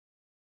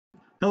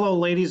Hello,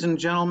 ladies and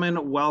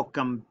gentlemen.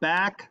 Welcome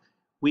back.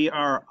 We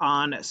are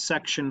on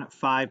section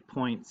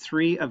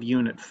 5.3 of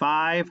Unit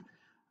 5.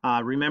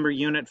 Remember,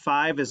 Unit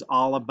 5 is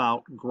all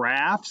about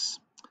graphs,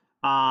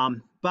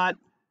 but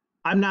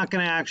I'm not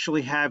going to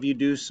actually have you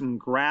do some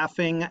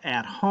graphing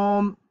at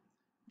home.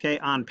 Okay,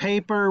 on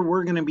paper,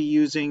 we're going to be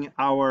using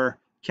our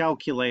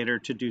calculator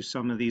to do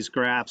some of these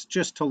graphs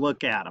just to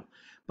look at them.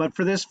 But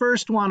for this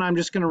first one, I'm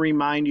just going to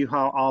remind you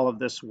how all of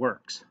this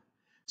works.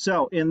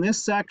 So in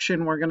this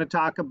section, we're going to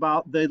talk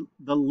about the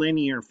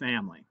linear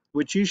family,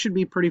 which you should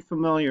be pretty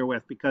familiar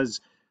with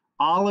because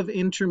all of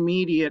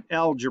intermediate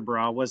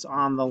algebra was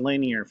on the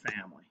linear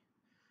family.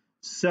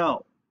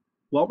 So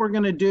what we're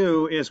going to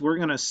do is we're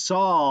going to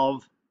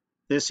solve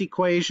this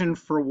equation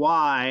for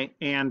y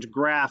and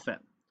graph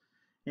it.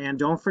 And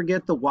don't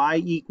forget the y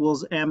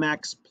equals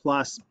mx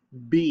plus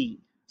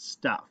b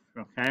stuff.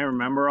 Okay,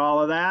 remember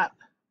all of that?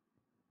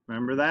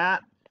 Remember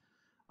that?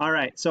 All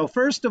right, so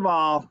first of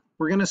all,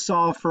 we're going to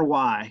solve for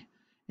y.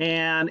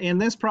 And in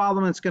this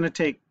problem, it's going to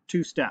take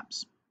two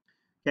steps.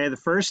 Okay, the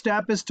first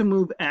step is to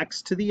move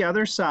x to the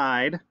other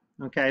side.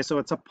 Okay, so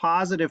it's a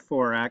positive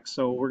 4x,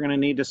 so we're going to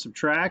need to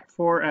subtract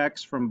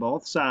 4x from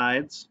both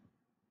sides.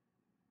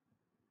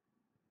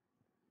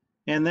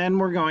 And then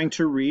we're going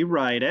to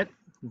rewrite it.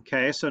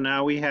 Okay, so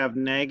now we have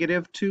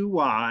negative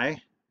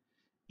 2y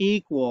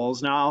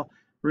equals, now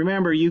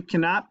remember, you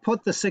cannot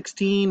put the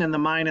 16 and the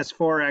minus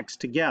 4x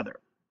together.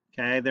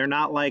 Okay, they're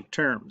not like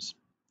terms.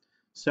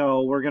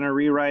 So we're going to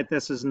rewrite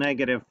this as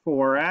negative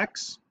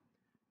 4x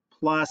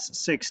plus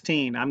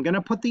 16. I'm going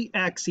to put the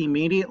x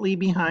immediately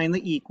behind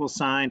the equal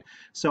sign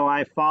so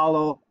I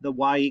follow the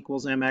y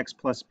equals mx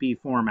plus b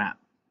format.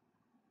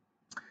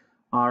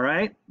 All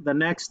right, the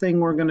next thing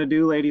we're going to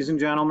do, ladies and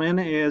gentlemen,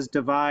 is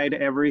divide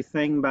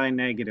everything by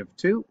negative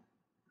 2.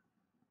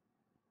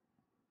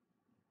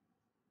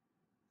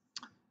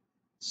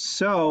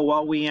 So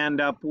what we end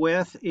up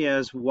with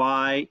is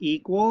y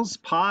equals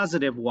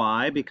positive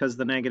y, because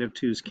the negative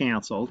 2 is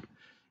canceled,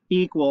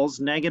 equals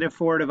negative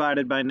 4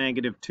 divided by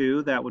negative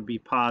 2, that would be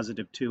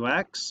positive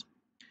 2x,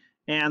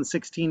 and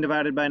 16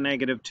 divided by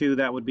negative 2,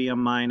 that would be a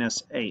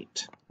minus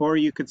 8, or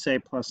you could say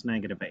plus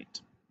negative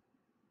 8.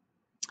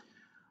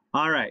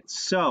 All right,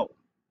 so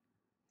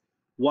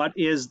what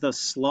is the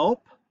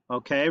slope?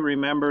 Okay,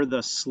 remember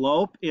the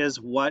slope is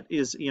what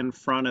is in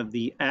front of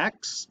the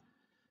x.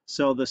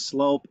 So the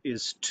slope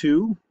is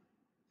 2.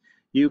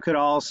 You could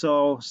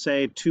also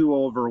say 2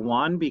 over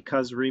 1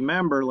 because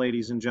remember,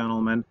 ladies and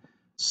gentlemen,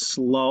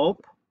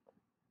 slope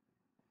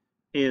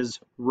is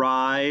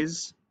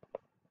rise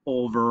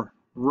over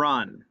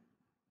run.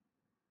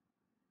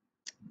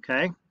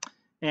 Okay,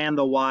 and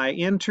the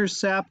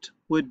y-intercept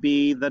would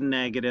be the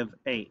negative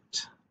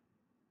 8.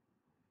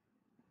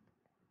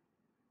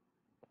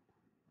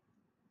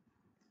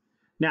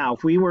 Now,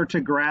 if we were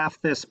to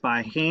graph this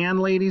by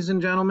hand, ladies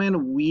and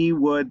gentlemen, we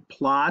would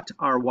plot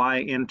our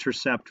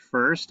y-intercept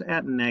first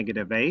at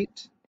negative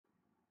 8.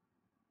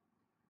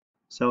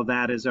 So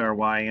that is our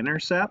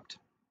y-intercept.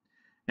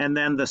 And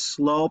then the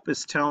slope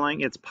is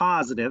telling it's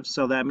positive,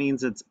 so that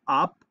means it's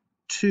up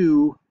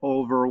 2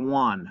 over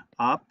 1.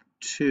 Up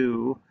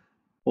 2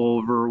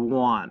 over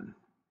 1.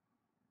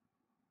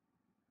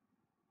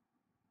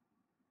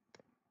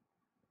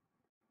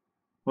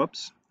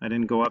 Whoops, I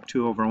didn't go up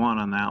 2 over 1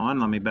 on that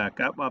one. Let me back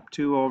up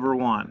 2 over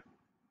 1.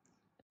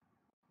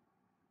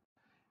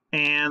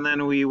 And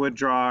then we would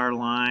draw our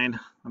line.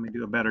 Let me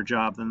do a better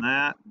job than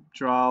that.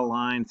 Draw a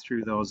line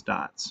through those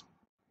dots.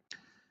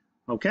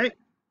 Okay.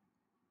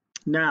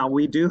 Now,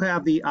 we do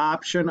have the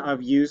option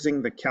of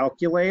using the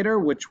calculator,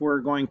 which we're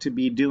going to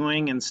be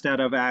doing instead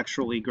of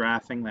actually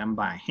graphing them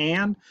by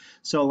hand.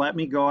 So let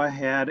me go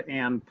ahead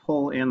and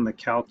pull in the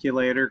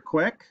calculator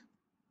quick.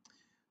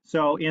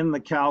 So in the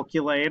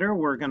calculator,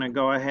 we're going to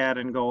go ahead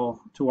and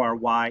go to our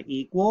y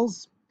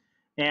equals,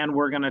 and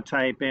we're going to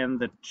type in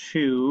the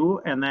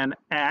 2 and then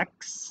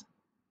x.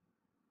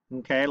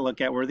 Okay, look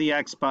at where the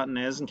x button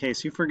is in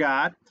case you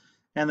forgot.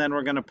 And then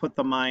we're going to put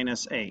the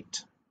minus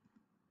 8.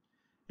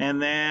 And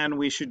then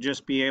we should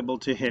just be able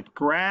to hit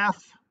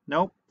graph.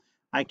 Nope,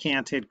 I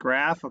can't hit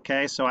graph.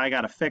 Okay, so I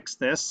got to fix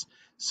this.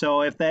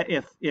 So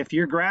if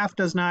your graph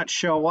does not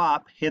show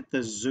up, hit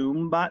the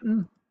zoom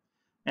button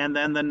and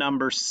then the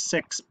number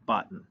 6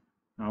 button.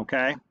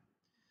 Okay,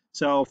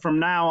 so from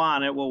now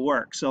on it will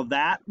work. So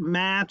that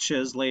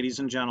matches, ladies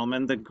and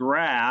gentlemen, the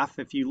graph.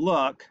 If you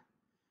look,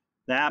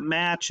 that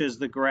matches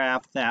the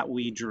graph that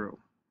we drew.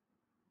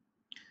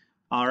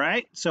 All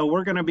right, so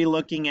we're going to be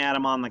looking at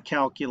them on the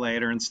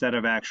calculator instead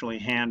of actually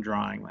hand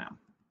drawing them.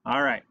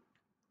 All right,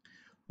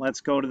 let's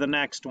go to the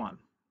next one.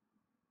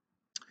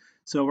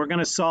 So we're going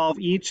to solve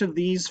each of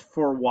these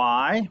for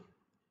y.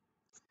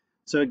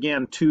 So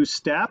again, 2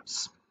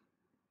 steps.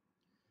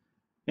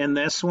 In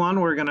this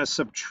one, we're going to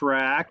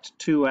subtract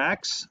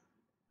 2x.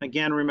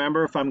 Again,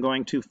 remember, if I'm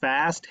going too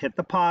fast, hit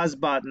the pause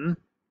button,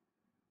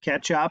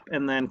 catch up,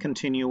 and then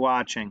continue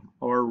watching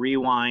or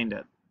rewind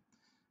it.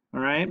 All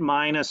right,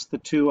 minus the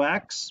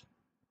 2x.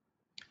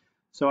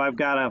 So I've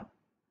got a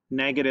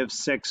negative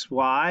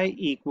 6y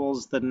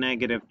equals the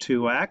negative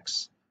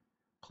 2x.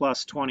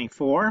 plus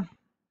 24.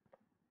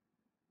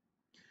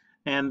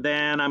 And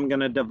then I'm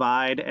going to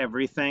divide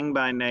everything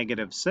by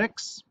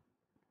 -6.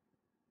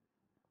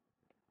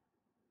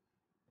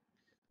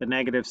 The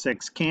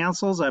 -6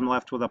 cancels. I'm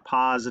left with a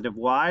positive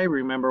y.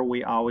 Remember,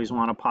 we always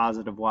want a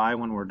positive y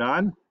when we're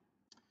done.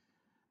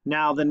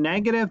 Now the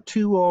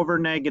 -2 over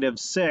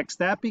 -6,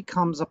 that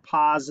becomes a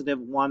positive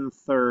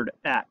 1/3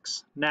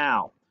 x.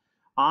 Now,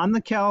 on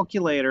the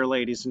calculator,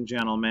 ladies and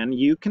gentlemen,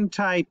 you can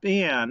type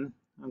in,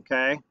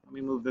 okay, let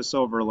me move this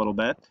over a little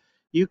bit.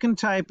 You can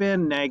type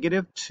in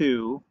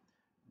 -2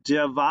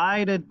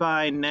 divided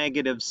by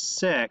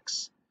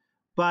 -6,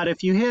 but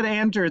if you hit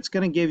enter, it's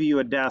going to give you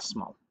a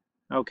decimal.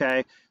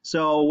 Okay,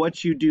 so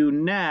what you do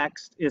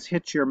next is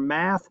hit your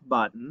math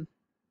button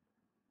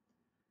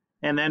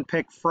and then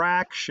pick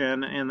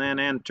fraction and then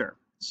enter.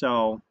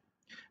 So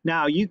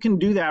now you can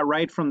do that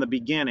right from the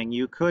beginning.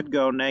 You could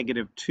go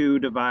 -2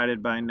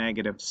 divided by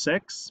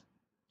 -6,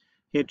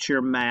 hit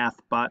your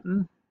math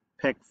button,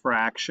 pick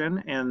fraction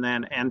and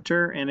then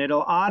enter, and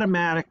it'll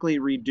automatically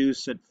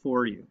reduce it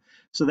for you.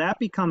 So that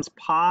becomes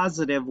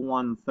positive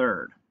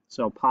 1/3.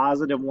 So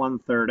positive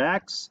 1/3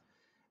 x.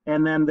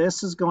 And then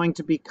this is going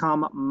to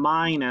become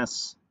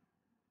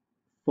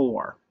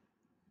 -4,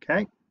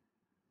 okay?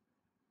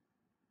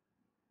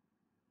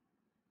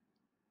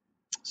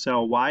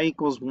 So y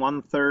equals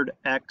 1/3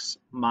 x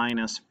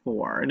minus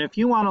 4. And if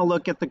you want to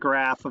look at the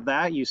graph of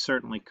that, you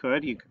certainly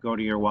could. You could go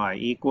to your y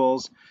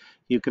equals.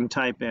 You can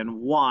type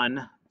in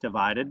 1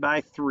 divided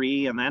by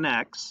 3 and then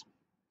x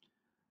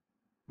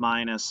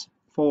minus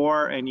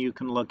 4, and you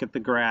can look at the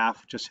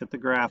graph. Just hit the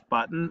graph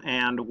button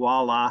and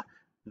voila,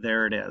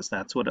 there it is.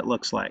 That's what it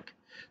looks like.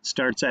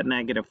 Starts at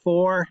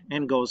 -4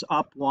 and goes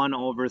up 1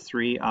 over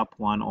 3, up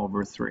 1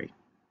 over 3.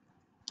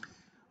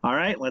 All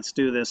right, let's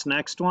do this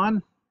next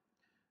one.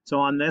 So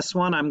on this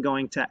one, I'm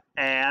going to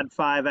add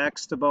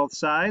 5x to both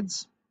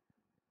sides.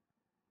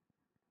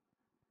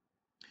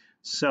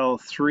 So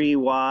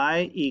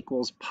 3y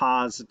equals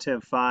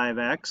positive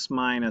 5x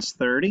minus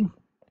 30.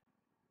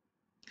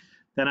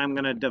 Then I'm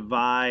going to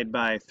divide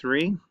by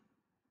 3.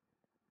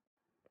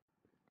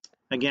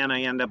 Again,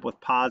 I end up with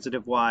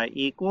positive y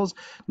equals.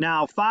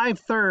 Now,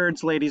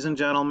 5/3, ladies and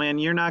gentlemen,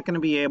 you're not going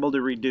to be able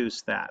to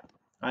reduce that.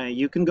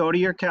 You can go to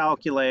your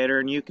calculator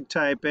and you can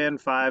type in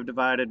 5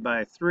 divided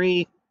by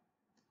 3,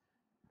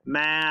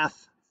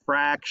 math,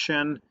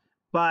 fraction,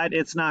 but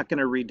it's not going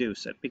to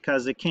reduce it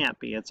because it can't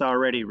be. It's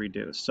already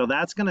reduced. So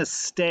that's going to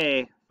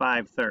stay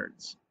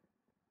 5/3.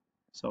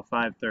 So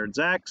 5/3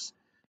 x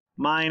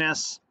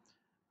minus,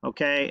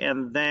 okay,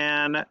 and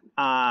then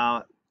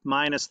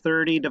minus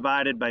 30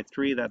 divided by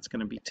 3, that's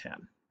going to be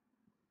 10.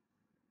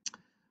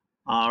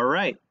 All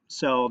right,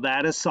 so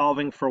that is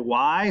solving for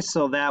y,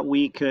 so that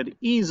we could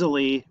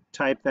easily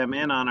type them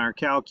in on our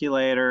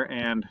calculator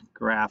and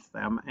graph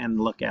them and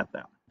look at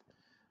them.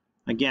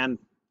 Again,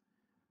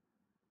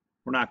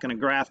 we're not going to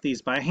graph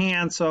these by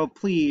hand, so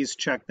please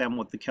check them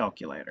with the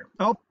calculator.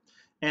 Oh,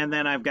 and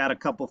then I've got a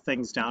couple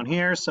things down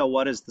here. So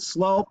what is the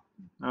slope?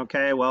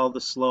 Okay, well, the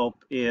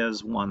slope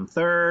is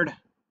 1/3.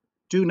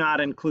 Do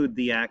not include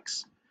the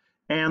x.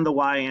 And the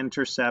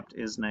y-intercept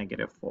is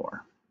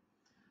 -4.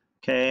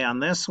 Okay, on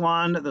this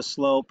one, the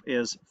slope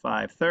is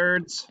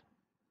 5/3,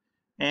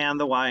 and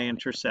the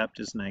y-intercept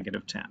is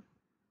 -10.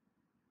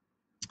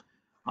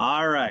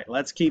 All right,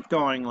 let's keep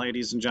going,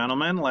 ladies and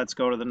gentlemen. Let's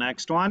go to the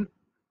next one.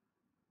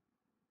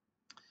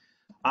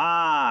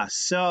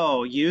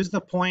 So use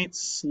the point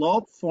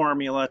slope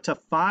formula to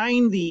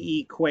find the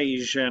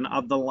equation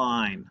of the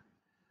line.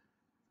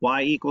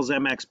 Y equals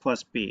mx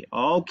plus b.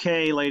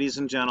 Okay, ladies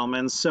and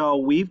gentlemen, so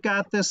we've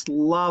got this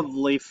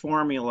lovely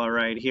formula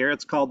right here.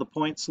 It's called the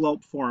point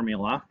slope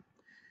formula.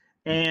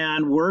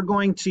 And we're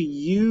going to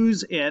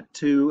use it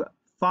to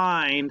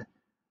find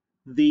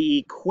the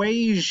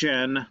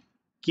equation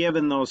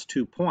given those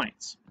 2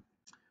 points.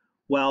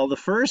 Well, the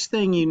first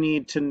thing you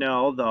need to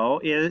know,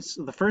 though, is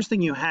the first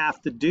thing you have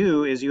to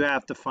do is you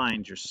have to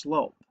find your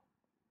slope.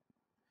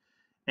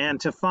 And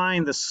to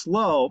find the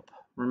slope,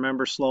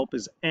 remember slope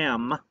is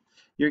m,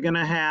 you're going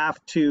to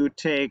have to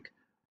take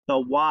the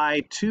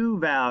y2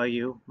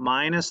 value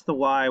minus the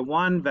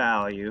y1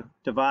 value,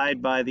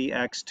 divide by the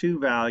x2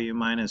 value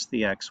minus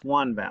the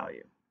x1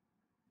 value.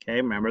 Okay,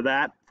 remember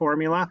that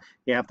formula?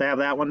 You have to have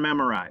that one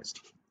memorized.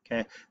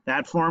 Okay,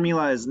 that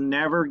formula is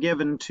never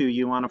given to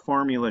you on a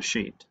formula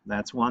sheet.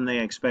 That's one they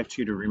expect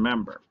you to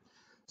remember.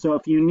 So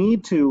if you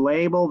need to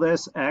label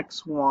this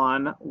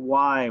x1,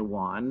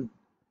 y1,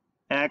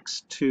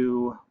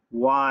 x2,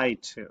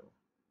 y2.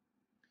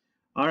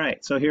 All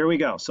right, so here we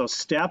go. So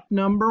step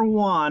number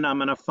 1, I'm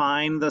going to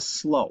find the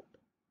slope.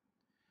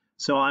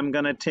 So I'm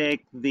going to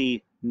take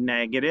the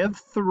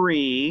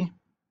 -3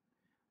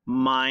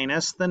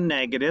 minus the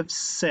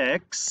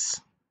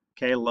 -6.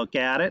 Okay, look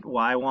at it,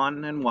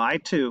 y1 and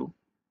y2.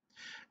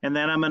 And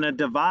then I'm going to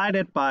divide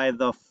it by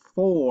the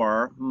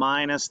 4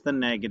 minus the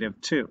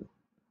 -2.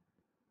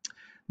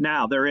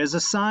 Now, there is a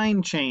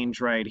sign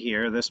change right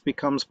here. This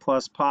becomes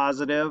plus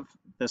positive.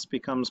 This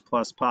becomes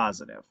plus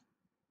positive.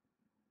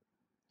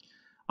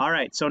 All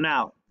right, so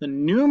now the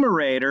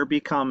numerator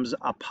becomes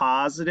a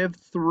positive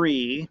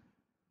 3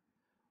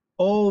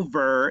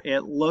 over,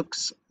 it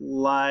looks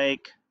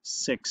like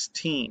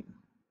 16.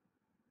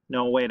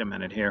 No, wait a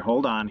minute here.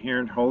 Hold on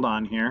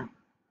here.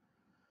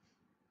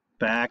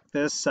 Back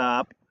this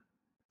up.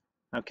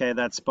 Okay,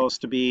 that's supposed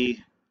to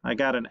be, I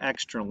got an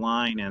extra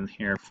line in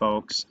here,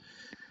 folks.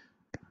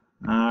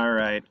 All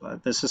right,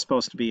 this is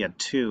supposed to be a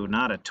 2,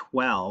 not a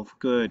 12.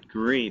 Good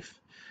grief.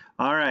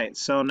 All right,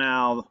 so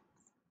now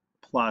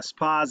plus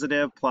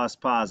positive.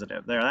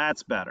 There,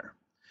 that's better.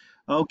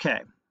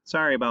 Okay,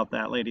 sorry about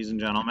that, ladies and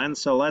gentlemen.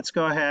 So let's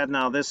go ahead.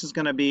 Now this is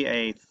going to be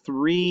a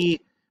 3,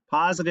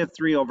 positive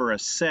 3 over a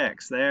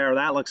 6. There,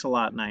 that looks a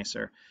lot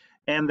nicer.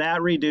 And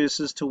that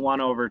reduces to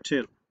 1 over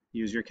 2.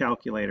 Use your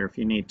calculator if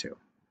you need to.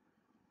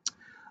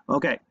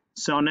 Okay,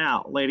 so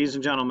now, ladies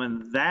and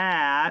gentlemen,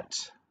 that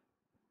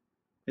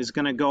is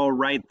going to go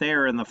right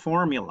there in the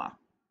formula.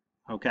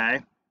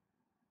 Okay,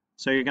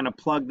 so you're going to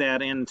plug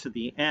that into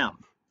the M.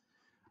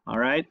 All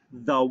right,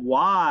 the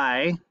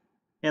y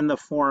in the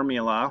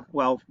formula,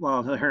 well,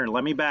 here,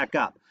 let me back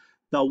up.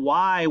 The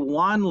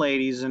y1,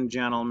 ladies and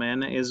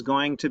gentlemen, is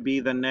going to be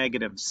the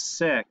negative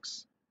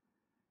 6,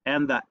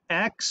 and the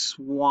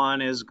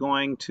x1 is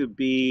going to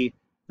be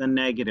the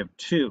negative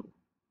 2.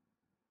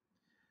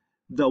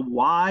 The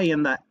y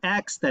and the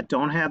x that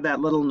don't have that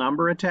little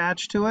number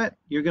attached to it,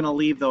 you're going to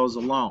leave those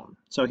alone.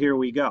 So here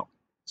we go.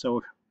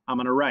 So I'm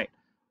going to write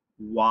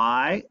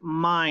y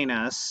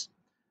minus,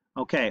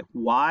 okay,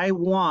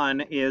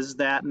 y1 is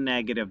that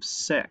negative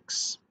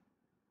 6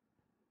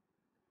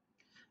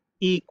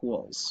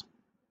 equals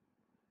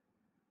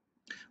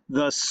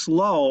the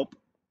slope,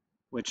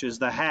 which is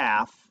the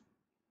half,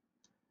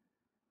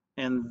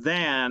 and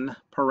then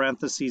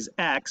parentheses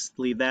x,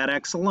 leave that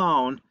x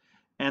alone,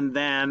 and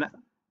then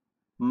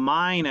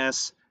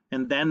minus,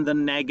 and then the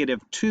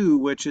negative 2,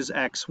 which is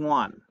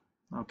x1.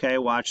 Okay,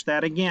 watch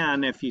that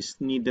again if you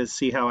need to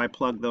see how I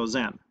plug those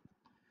in.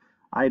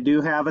 I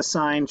do have a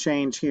sign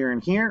change here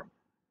and here.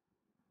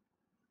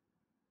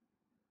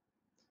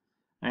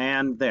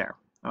 And there.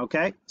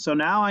 Okay, so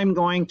now I'm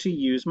going to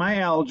use my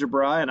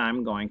algebra and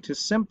I'm going to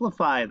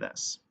simplify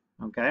this.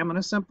 Okay, I'm going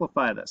to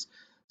simplify this.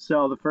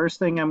 So the first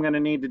thing I'm going to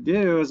need to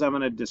do is I'm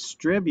going to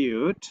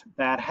distribute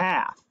that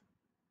half.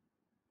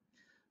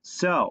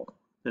 So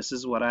this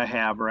is what I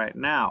have right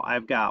now.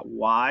 I've got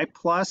y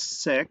plus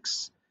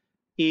 6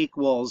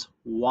 equals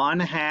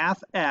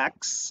 1/2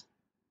 x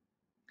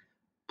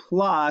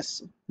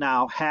plus,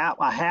 now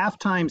a half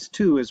times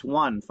 2 is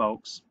 1,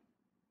 folks.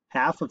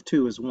 Half of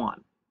 2 is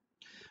 1.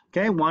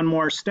 Okay, one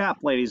more step,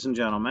 ladies and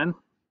gentlemen.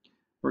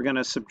 We're going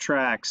to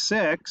subtract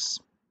 6,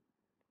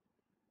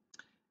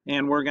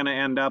 and we're going to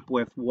end up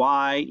with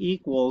y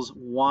equals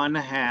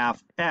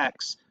 1/2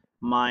 x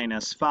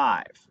minus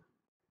 5.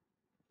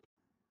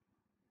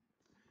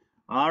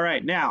 All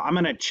right, now I'm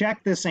going to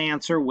check this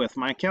answer with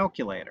my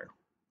calculator.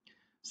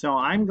 So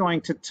I'm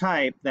going to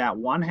type that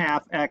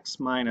 1/2 x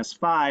minus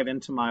 5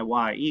 into my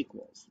y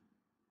equals.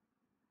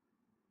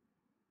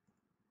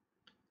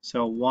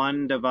 So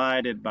 1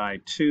 divided by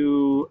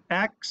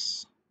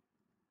 2x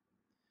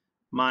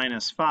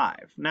minus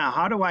 5. Now,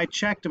 how do I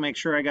check to make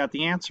sure I got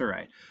the answer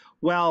right?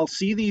 Well,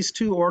 see these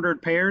two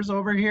ordered pairs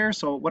over here?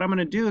 So what I'm going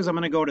to do is I'm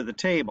going to go to the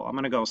table. I'm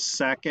going to go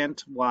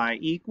second y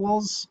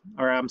equals,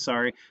 or I'm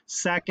sorry,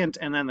 second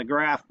and then the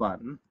graph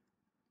button.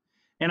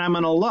 And I'm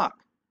going to look.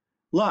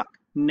 Look,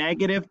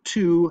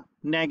 -2,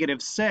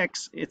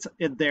 -6,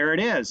 there it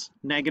is,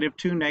 -2,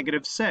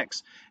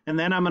 -6. And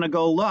then I'm going to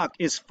go look,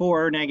 is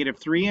 4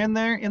 -3 in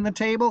there in the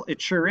table?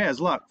 It sure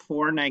is. Look,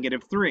 4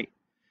 -3.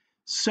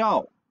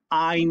 So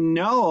I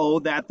know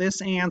that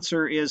this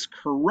answer is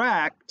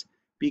correct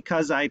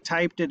because I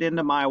typed it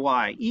into my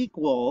y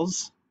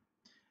equals,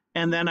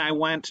 and then I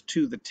went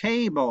to the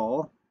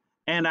table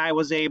and I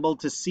was able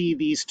to see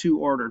these two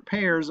ordered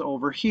pairs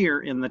over here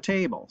in the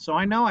table. So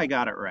I know I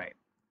got it right.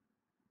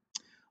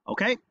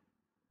 Okay,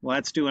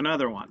 let's do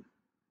another one.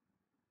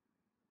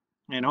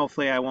 And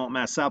hopefully I won't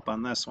mess up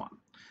on this one.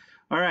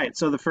 All right,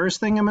 so the first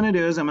thing I'm going to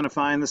do is I'm going to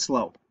find the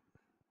slope.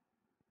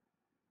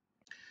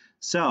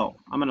 So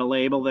I'm going to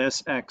label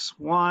this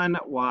x1,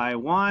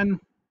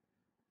 y1,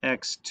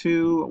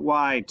 x2,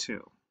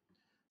 y2.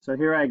 So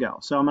here I go.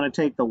 So I'm going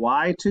to take the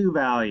y2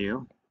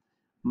 value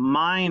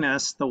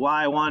minus the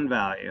y1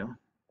 value,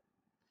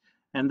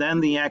 and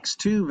then the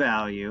x2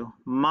 value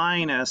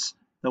minus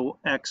the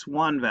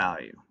x1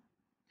 value.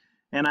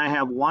 And I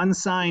have one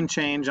sign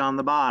change on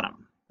the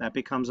bottom. That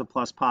becomes a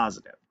plus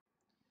positive.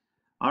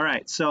 All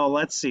right, so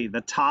let's see.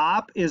 The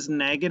top is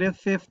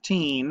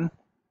 -15,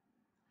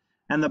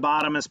 and the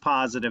bottom is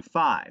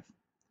 +5.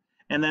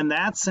 And then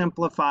that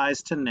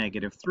simplifies to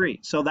 -3.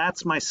 So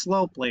that's my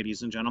slope,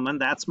 ladies and gentlemen.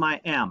 That's my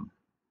M.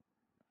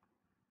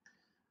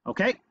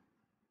 Okay,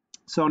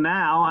 so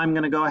now I'm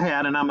going to go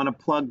ahead and I'm going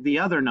to plug the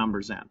other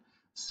numbers in.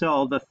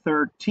 So the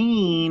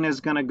 13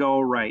 is going to go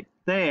right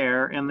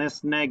there, and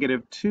this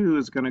 -2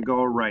 is going to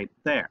go right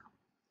there.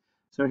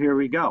 So here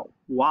we go.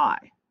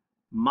 Y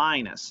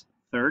minus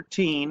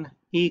 13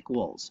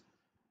 equals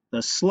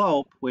the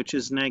slope, which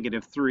is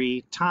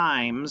 -3,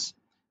 times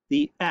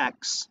the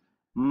x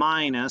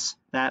minus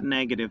that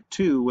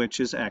 -2, which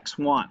is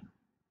x1.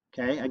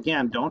 Okay,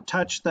 again, don't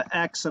touch the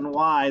x and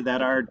y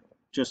that are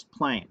just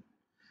plain.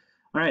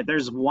 All right,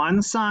 there's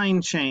one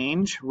sign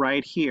change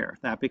right here.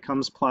 That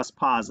becomes plus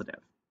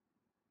positive.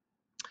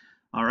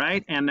 All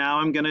right, and now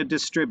I'm going to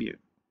distribute.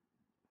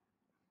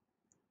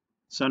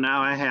 So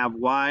now I have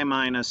y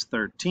minus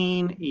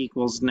 13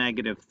 equals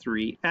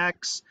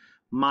 -3x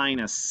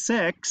minus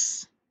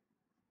 6.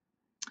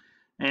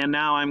 And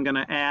now I'm going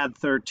to add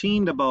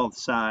 13 to both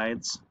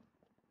sides.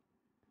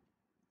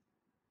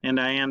 And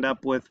I end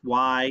up with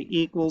y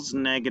equals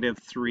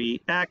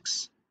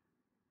 -3x.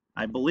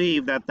 I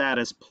believe that that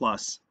is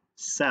plus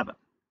 7.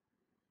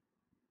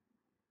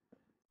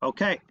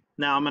 Okay,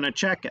 now I'm going to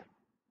check it.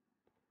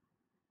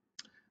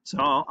 So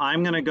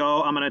I'm going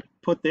to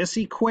put this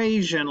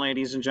equation,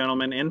 ladies and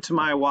gentlemen, into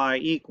my y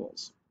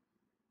equals.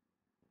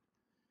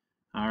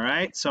 All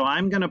right, so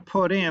I'm going to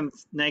put in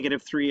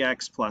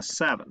 -3x plus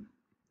 7.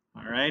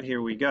 All right,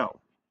 here we go.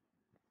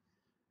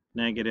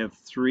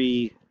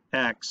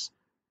 -3x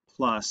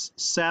plus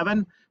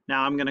 7.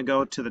 Now I'm going to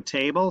go to the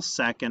table,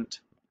 second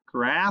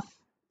graph,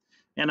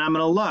 and I'm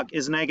going to look,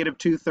 is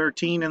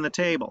 -213 in the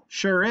table?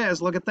 Sure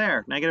is, look at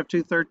there,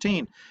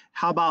 -213.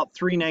 How about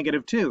 3,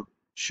 -2?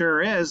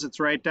 Sure is, it's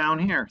right down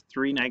here,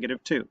 3,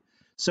 -2.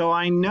 So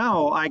I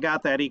know I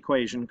got that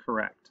equation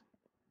correct.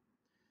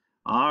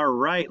 All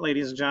right,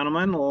 ladies and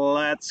gentlemen,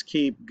 let's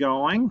keep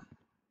going.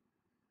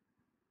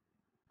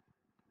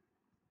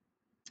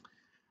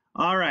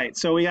 All right,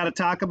 so we got to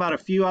talk about a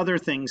few other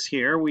things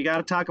here. We got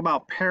to talk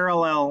about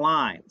parallel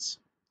lines,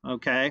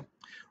 okay?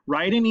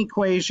 Write an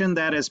equation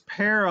that is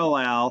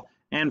parallel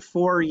and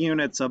 4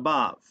 units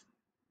above.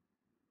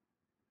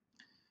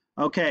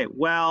 Okay,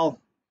 well,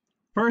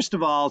 first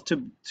of all,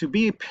 to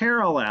be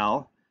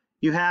parallel,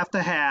 you have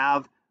to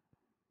have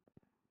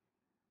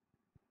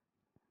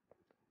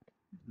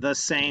the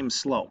same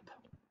slope.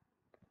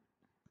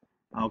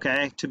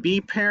 Okay, to be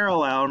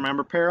parallel,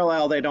 remember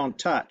parallel, they don't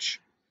touch.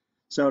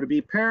 So to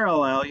be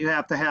parallel, you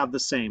have to have the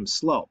same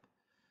slope.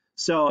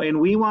 So,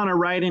 and we want to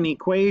write an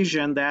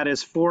equation that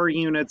is 4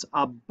 units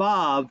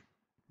above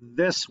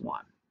this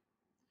one.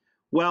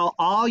 Well,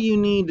 all you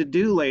need to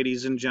do,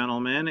 ladies and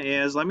gentlemen,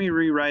 is, let me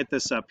rewrite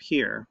this up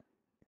here.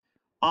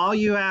 All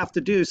you have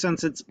to do,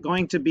 since it's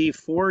going to be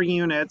 4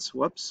 units,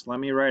 whoops, let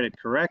me write it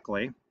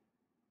correctly.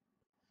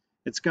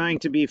 It's going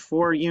to be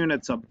 4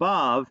 units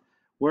above.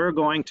 We're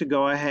going to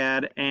go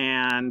ahead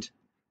and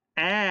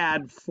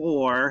add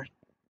 4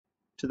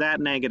 to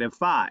that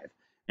 -5.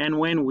 And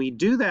when we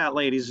do that,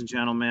 ladies and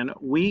gentlemen,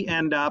 we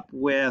end up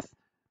with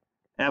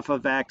f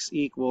of x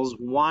equals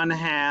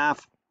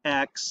 1/2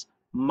 x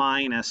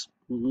minus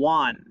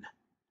 1.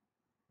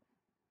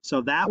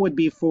 So that would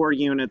be 4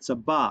 units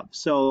above.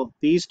 So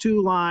these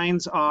two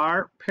lines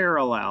are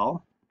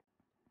parallel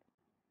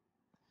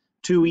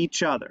to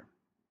each other.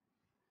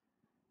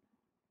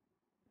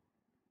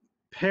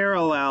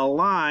 Parallel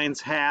lines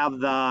have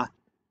the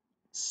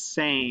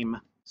same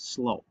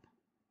slope.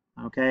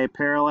 Okay,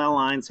 parallel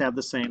lines have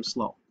the same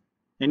slope.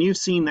 And you've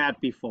seen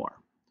that before.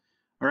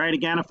 All right,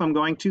 again, if I'm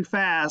going too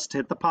fast,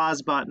 hit the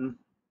pause button.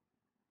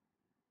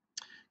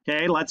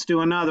 Okay, let's do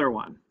another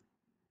one.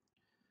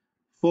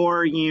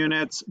 4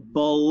 units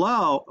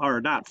below,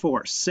 or not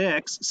 4,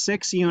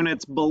 6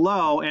 units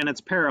below, and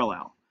it's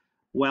parallel.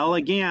 Well,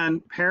 again,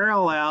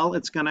 parallel,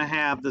 it's going to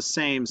have the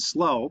same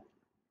slope.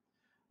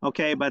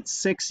 Okay, but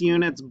 6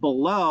 units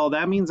below,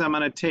 that means I'm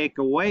going to take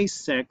away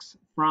 6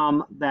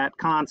 from that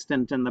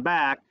constant in the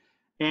back.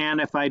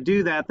 And if I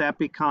do that, that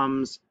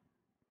becomes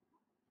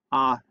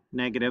a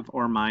negative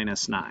or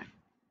 -9.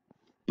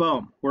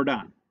 Boom, we're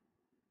done.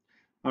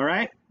 All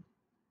right,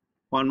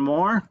 one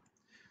more.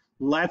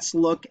 Let's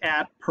look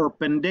at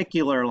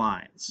perpendicular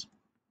lines.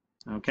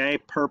 Okay,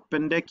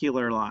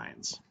 perpendicular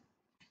lines.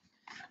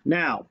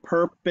 Now,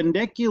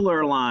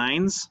 perpendicular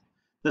lines,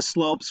 the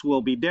slopes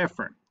will be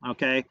different.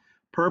 Okay,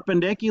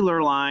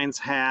 perpendicular lines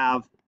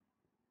have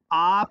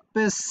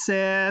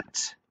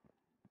opposite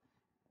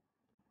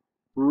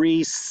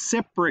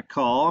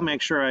reciprocal,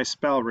 make sure I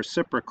spell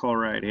reciprocal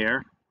right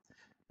here.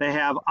 They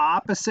have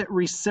opposite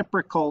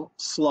reciprocal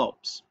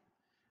slopes.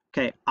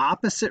 Okay,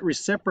 opposite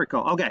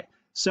reciprocal. Okay,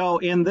 so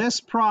in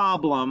this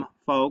problem,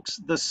 folks,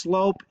 the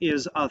slope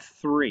is a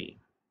 3.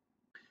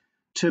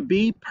 To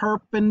be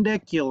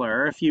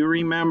perpendicular, if you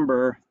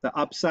remember the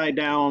upside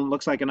down,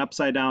 looks like an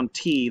upside down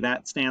T,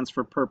 that stands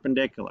for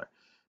perpendicular.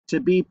 To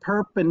be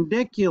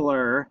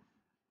perpendicular,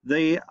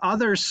 the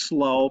other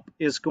slope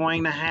is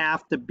going to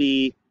have to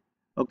be,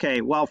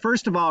 okay, well,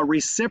 first of all,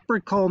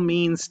 reciprocal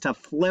means to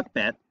flip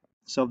it.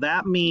 So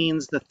that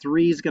means the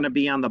 3 is going to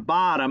be on the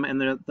bottom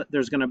and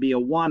there's going to be a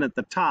 1 at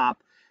the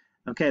top.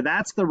 Okay,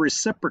 that's the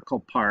reciprocal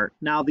part.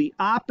 Now the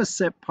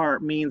opposite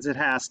part means it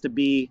has to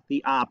be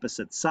the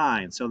opposite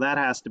sign. So that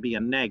has to be a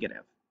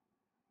negative.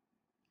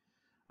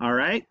 All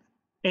right,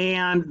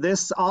 and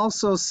this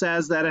also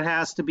says that it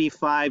has to be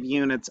 5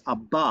 units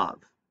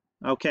above.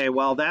 Okay,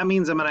 well, that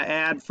means I'm going to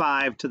add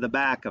 5 to the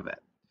back of it.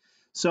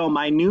 So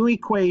my new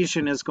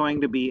equation is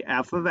going to be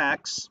f of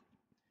x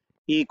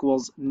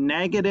equals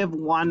negative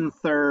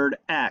 1/3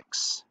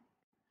 x.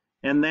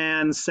 And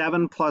then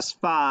 7 plus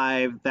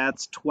 5,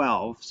 that's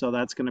 12. So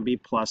that's going to be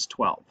plus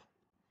 12.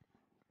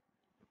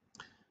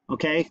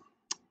 Okay,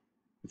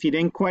 if you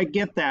didn't quite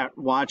get that,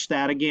 watch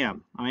that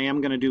again. I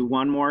am going to do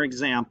one more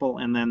example,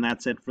 and then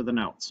that's it for the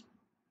notes.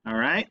 All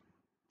right,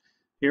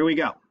 here we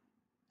go.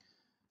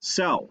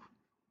 So,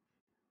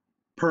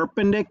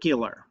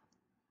 perpendicular.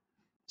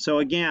 So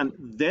again,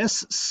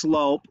 this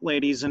slope,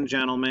 ladies and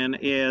gentlemen,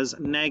 is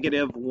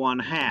negative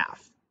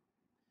 1/2.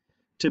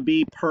 To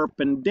be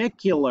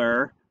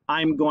perpendicular,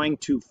 I'm going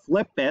to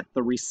flip it,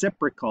 the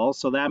reciprocal,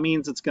 so that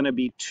means it's going to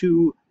be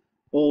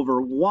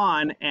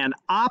 2/1, and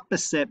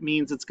opposite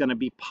means it's going to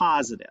be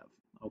positive,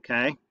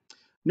 okay?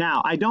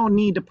 Now, I don't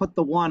need to put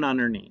the 1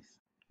 underneath.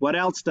 What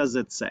else does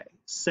it say?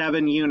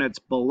 7 units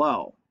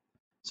below.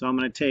 So I'm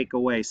going to take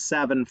away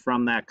 7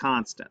 from that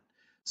constant.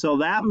 So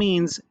that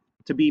means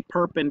to be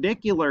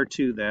perpendicular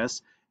to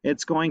this,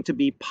 it's going to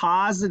be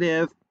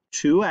positive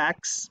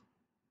 2x.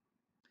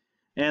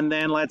 And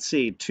then let's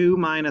see, 2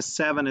 minus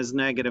 7 is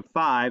negative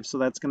 5, so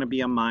that's going to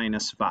be a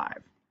minus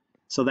 5.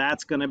 So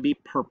that's going to be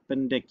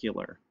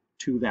perpendicular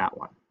to that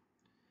one.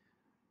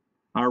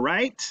 All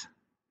right.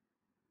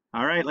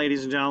 All right,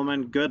 ladies and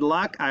gentlemen, good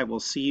luck. I will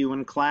see you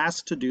in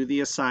class to do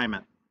the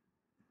assignment.